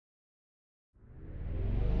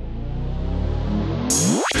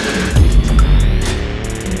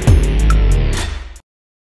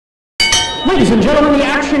Ladies and gentlemen, the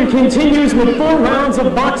action continues with 4 rounds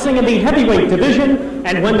of boxing in the heavyweight division,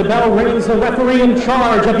 and when the bell rings, the referee in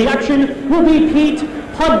charge of the action will be Pete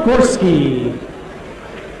Podgorski.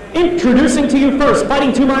 Introducing to you first,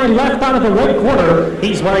 fighting to my left out of the red corner,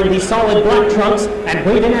 he's wearing the solid black trunks and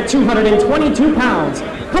weighed in at 222 pounds.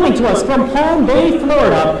 Coming to us from Palm Bay,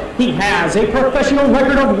 Florida, he has a professional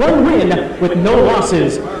record of 1 win with no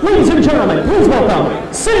losses. Ladies and gentlemen, please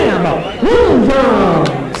welcome Sam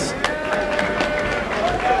Williams.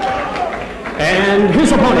 And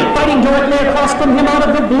his opponent, fighting directly across from him out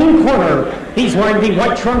of the blue corner. He's wearing the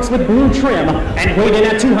white trunks with blue trim and weighed in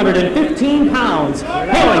at 215 pounds.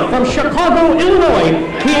 Hailing from Chicago, Illinois,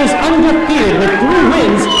 he is undefeated with 3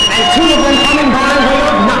 wins and 2 of them coming by way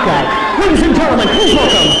of knockout. Ladies and gentlemen, please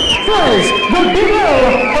welcome Fres the Big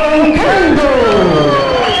Oquendo.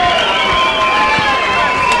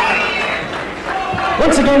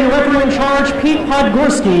 Once again, your referee in charge, Pete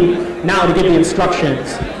Podgorski, now to give the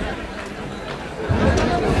instructions.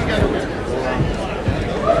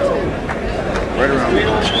 Right around.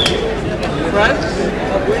 Front,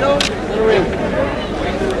 Oquendo, and ring.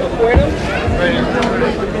 Oquendo.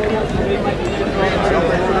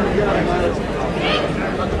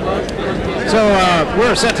 So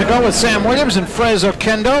we're set to go with Sam Williams and Fres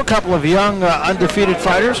Oquendo, a couple of young undefeated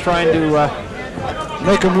fighters trying to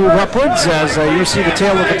make a move upwards. As you see the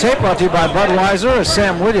tail of the tape, brought to you by Budweiser, as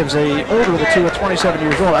Sam Williams, the older of the two at 27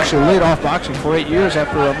 years old, actually laid off boxing for 8 years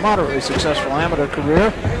after a moderately successful amateur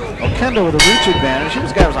career. Oquendo with a reach advantage.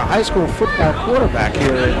 This guy was a high school football quarterback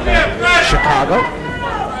here in Chicago.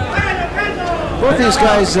 Both these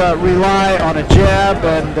guys rely on a jab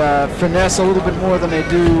and finesse a little bit more than they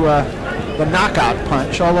do the knockout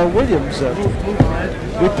punch, although Williams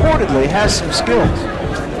reportedly has some skills.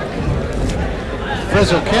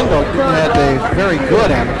 Fres Oquendo had a very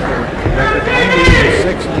good amateur record,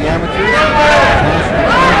 96 in the amateurs, national champion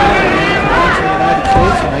in the United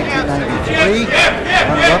States in 1993,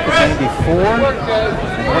 runner-up in 94,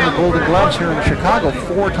 and won the Golden Gloves here in Chicago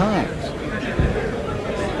 4 times.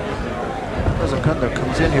 Fres Oquendo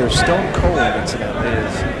comes in here stone cold, incidentally.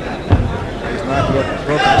 He's not yet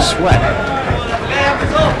broken a sweat.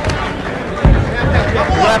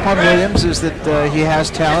 The rap on Williams is that he has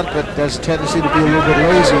talent, but has a tendency to be a little bit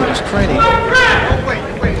lazy in his training.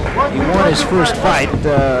 He won his first fight,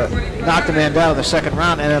 knocked a man down in the 2nd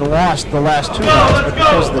round, and then lost the last 2 rounds, but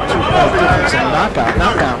because of the 2-point difference in the knockdown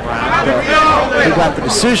round, he got the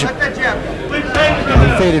decision. He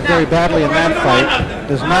faded very badly in that fight.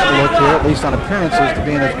 Does not look here, at least on appearances, to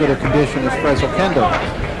be in as good a condition as Fres Oquendo.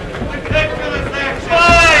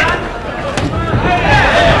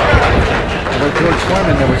 Although George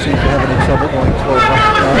Foreman never seems to have any trouble going 12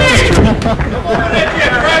 rounds.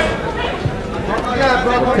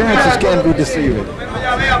 Appearances can be deceiving.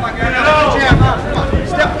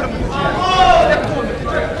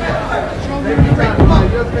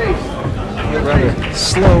 Rather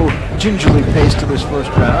slow, gingerly pace to this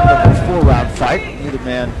first round of a 4-round fight. Neither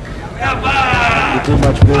man will do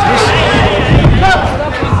much business.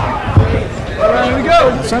 Here we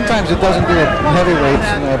go. Sometimes it doesn't do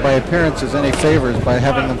heavyweights by appearances any favors by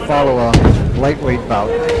having them follow a lightweight bout.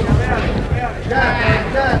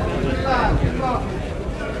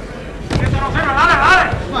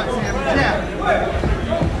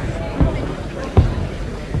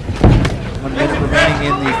 One minute remaining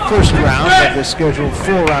in the first round of this scheduled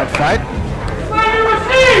 4-round fight.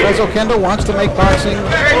 Fres Oquendo wants to make boxing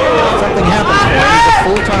something happen for him. He's a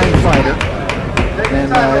full-time fighter.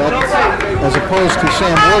 And as opposed to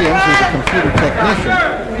Sam Williams, who's a computer technician.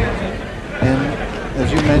 And as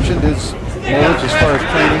you mentioned, his knowledge as far as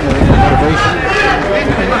training and motivation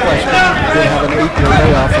is in question. He did have an 8-year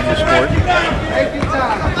layoff from the sport. He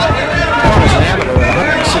was an amateur at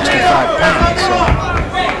 165 pounds, so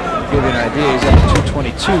to give you an idea, he's up to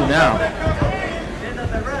 222 now.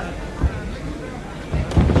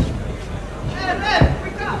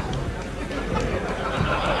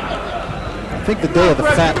 I think the day of the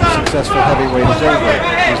fat and successful heavyweight is over.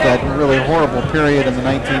 It was that really horrible period in the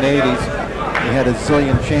 1980s. He had a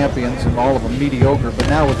zillion champions and all of them mediocre, but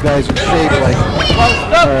now with guys in shape like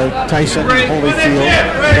Tyson and Holyfield,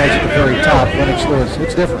 guys at the very top, Lennox Lewis,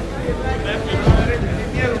 it's different.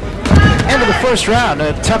 End of the first round,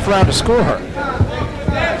 a tough round to score her.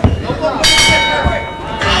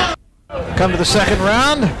 Come to the 2nd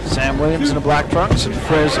round. Sam Williams in the black trunks and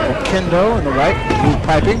Fres Oquendo in the white, blue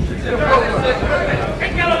piping.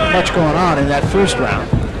 Much going on in that first round.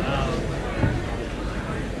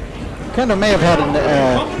 Oquendo may have had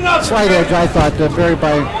a slight edge, I thought, varied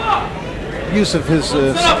by use of his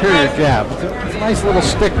superior jab. It's a nice little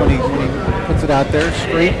stick when he puts it out there,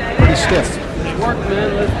 straight, pretty stiff. Work, man.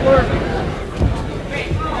 Let's work.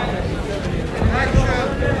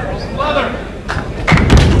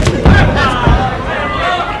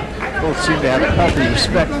 Both seem to have a healthy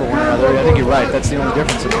respect for one another. I think you're right. That's the only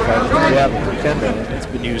difference in the fight. The jab with Oquendo, it's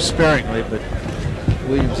been used sparingly, but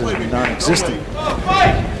Williams has been non-existent.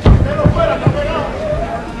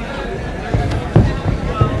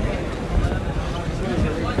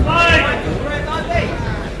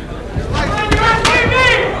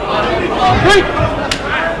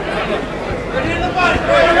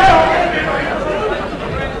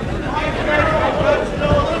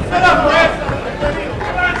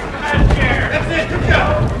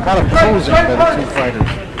 A lot of posing by the two fighters.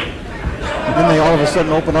 And then they all of a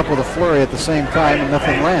sudden open up with a flurry at the same time and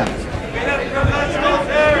nothing lands.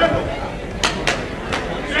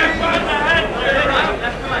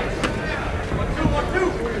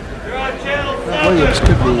 Williams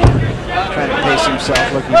could be trying to pace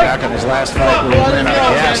himself, looking back on his last fight where he ran out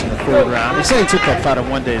of gas in the third round. He said he took that fight on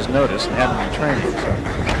 1 day's notice and hadn't been training. So.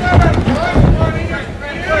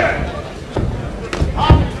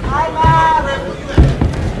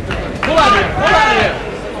 Pull out of here. Pull out of here.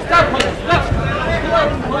 Stop punching. Stop.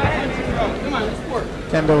 Pull out. Come on, let's work.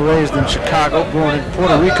 Oquendo raised in Chicago, born in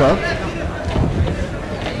Puerto Rico.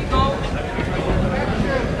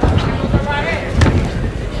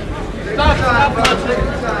 Stop punching.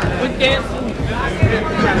 Quit dancing.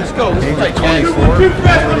 Let's go. Let's play. 24.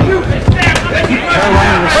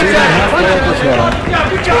 Carolina receiving halfway up his head.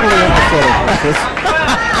 Totally empathetic with this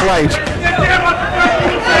flight.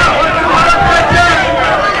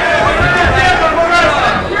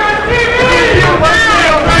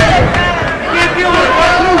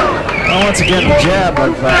 Once again, the jab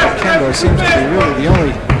of Oquendo seems to be really the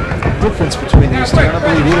only difference between these two. I don't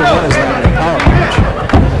believe either one is landing a power punch.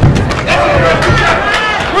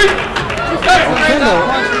 Oquendo,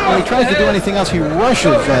 when he tries to do anything else, he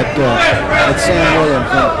rushes at Sam Williams.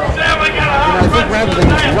 And, I think rather than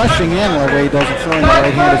just rushing in the way he does it, throwing the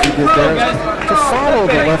right hand as he did there, to follow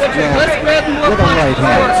the left jab with a right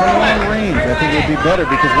hand from long range, I think it would be better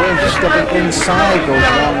because Williams is stepping inside those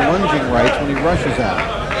long lunging rights when he rushes out.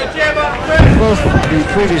 Both the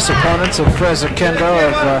previous opponents of Oquendo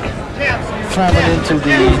have fallen into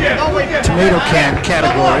the tomato can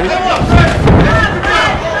category.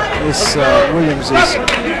 This Williams is,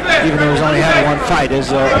 even though he's only had one fight,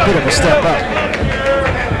 is a bit of a step up.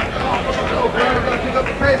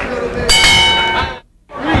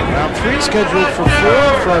 Round 3 scheduled for 4.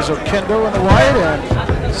 Oquendo in the white and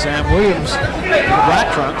Sam Williams in the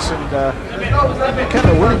black trunks. And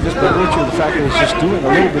Oquendo winning just by virtue of the fact that he's just doing a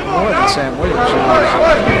little bit more than Sam Williams. So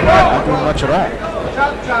he's not doing much at all.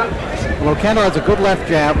 Well, Oquendo has a good left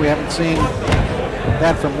jab. We haven't seen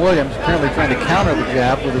that from Williams, apparently trying to counter the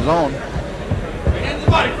jab with his own.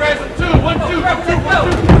 I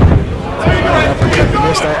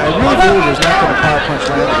really believe there's not going to power punch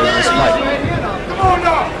landed in this fight.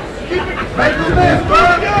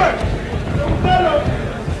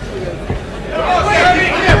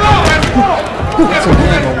 That's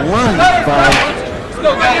again a lunge by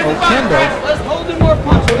Oquendo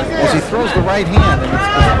as he throws the right hand, and it's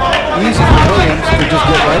easy for Williams to just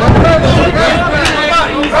get right under it.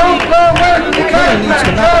 Oquendo needs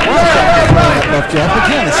to not rush after throwing that left jab.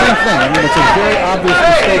 Again, the same thing. I mean, it's a very obvious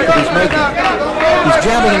mistake that he's making. He's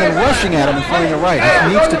jabbing and then rushing at him and throwing the right.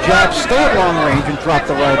 He needs to jab, stay at long range, and drop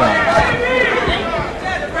the right arm.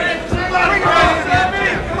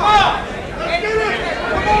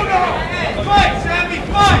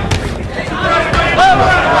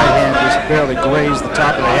 Right hand just barely grazed the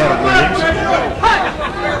top of the head of Williams.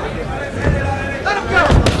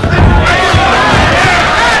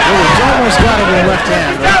 Williams almost got him with the left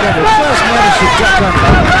hand. Oquendo just managed to duck under.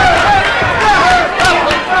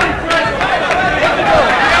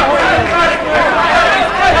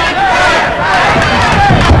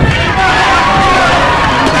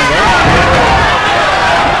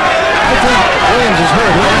 I think Williams is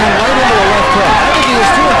hurt. He ran right into the left hook. I think he was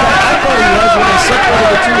too. I thought he was when they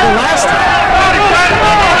separated the two the last time.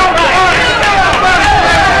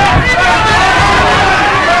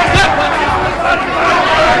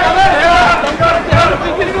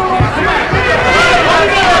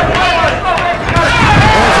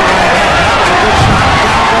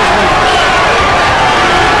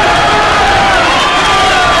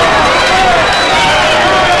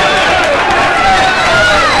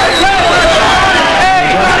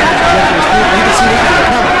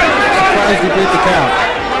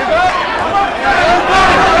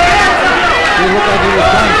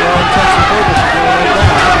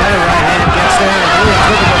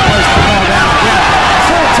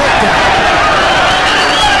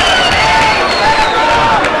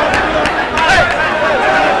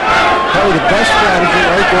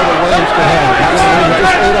 could have. He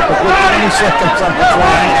just ate up a good 20 seconds on the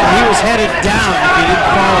fly. He was headed down if he didn't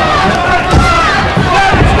follow him.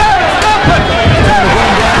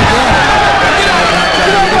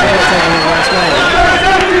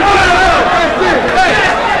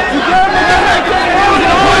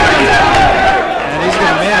 And he's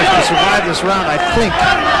going to manage to survive this round, I think.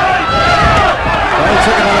 Well, he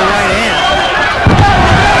took another right hand.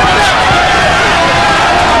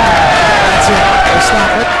 That's it. They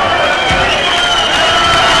stop it.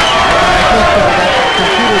 I think that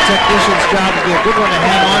computer technician's job would be a good one to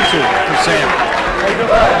hang on to for Sam.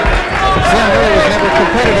 Sam really was never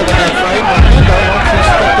competitive in that fight. Oquendo, once he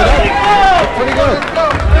stepped it up, looked pretty good.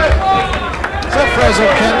 So Fres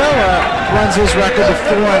Oquendo runs his record to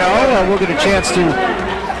 4-0. We'll get a chance to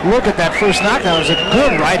look at that first knockdown. It was a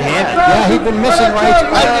good right hand. Yeah, he'd been missing rights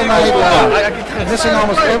all night long. Missing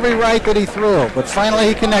almost every right that he threw. But finally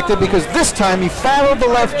he connected because this time he followed the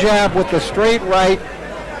left jab with the straight right.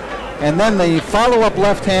 And then the follow-up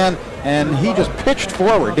left hand, and he just pitched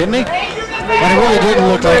forward, didn't he? But it really didn't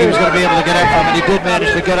look like he was going to be able to get up from it. He did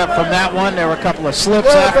manage to get up from that one. There were a couple of slips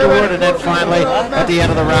afterward, and then finally, at the end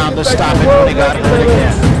of the round, to stop it when he got it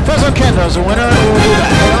again. Fres Oquendo's a winner, and we'll do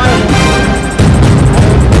that.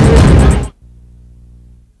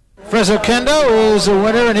 Fres Oquendo is a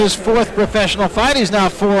winner in his 4th professional fight. He's now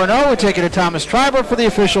 4-0. We take it to Thomas Triber for the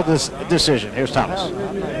official decision. Here's Thomas.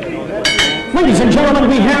 Ladies and gentlemen,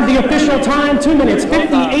 we have the official time, 2 minutes,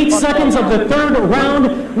 58 seconds of the 3rd round.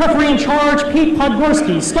 Referee in charge, Pete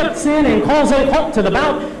Podgorski, steps in and calls a halt to the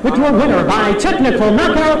bout with your winner by technical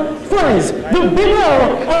knockout, Fres the Big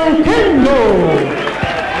O Oquendo.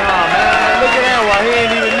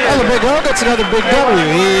 Well, the Big O gets another big W.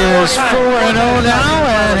 He is 4-0 now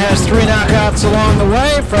and has 3 knockouts along the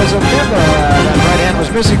way. Fres Oquendo, that right hand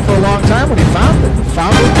was missing for a long time when he found it.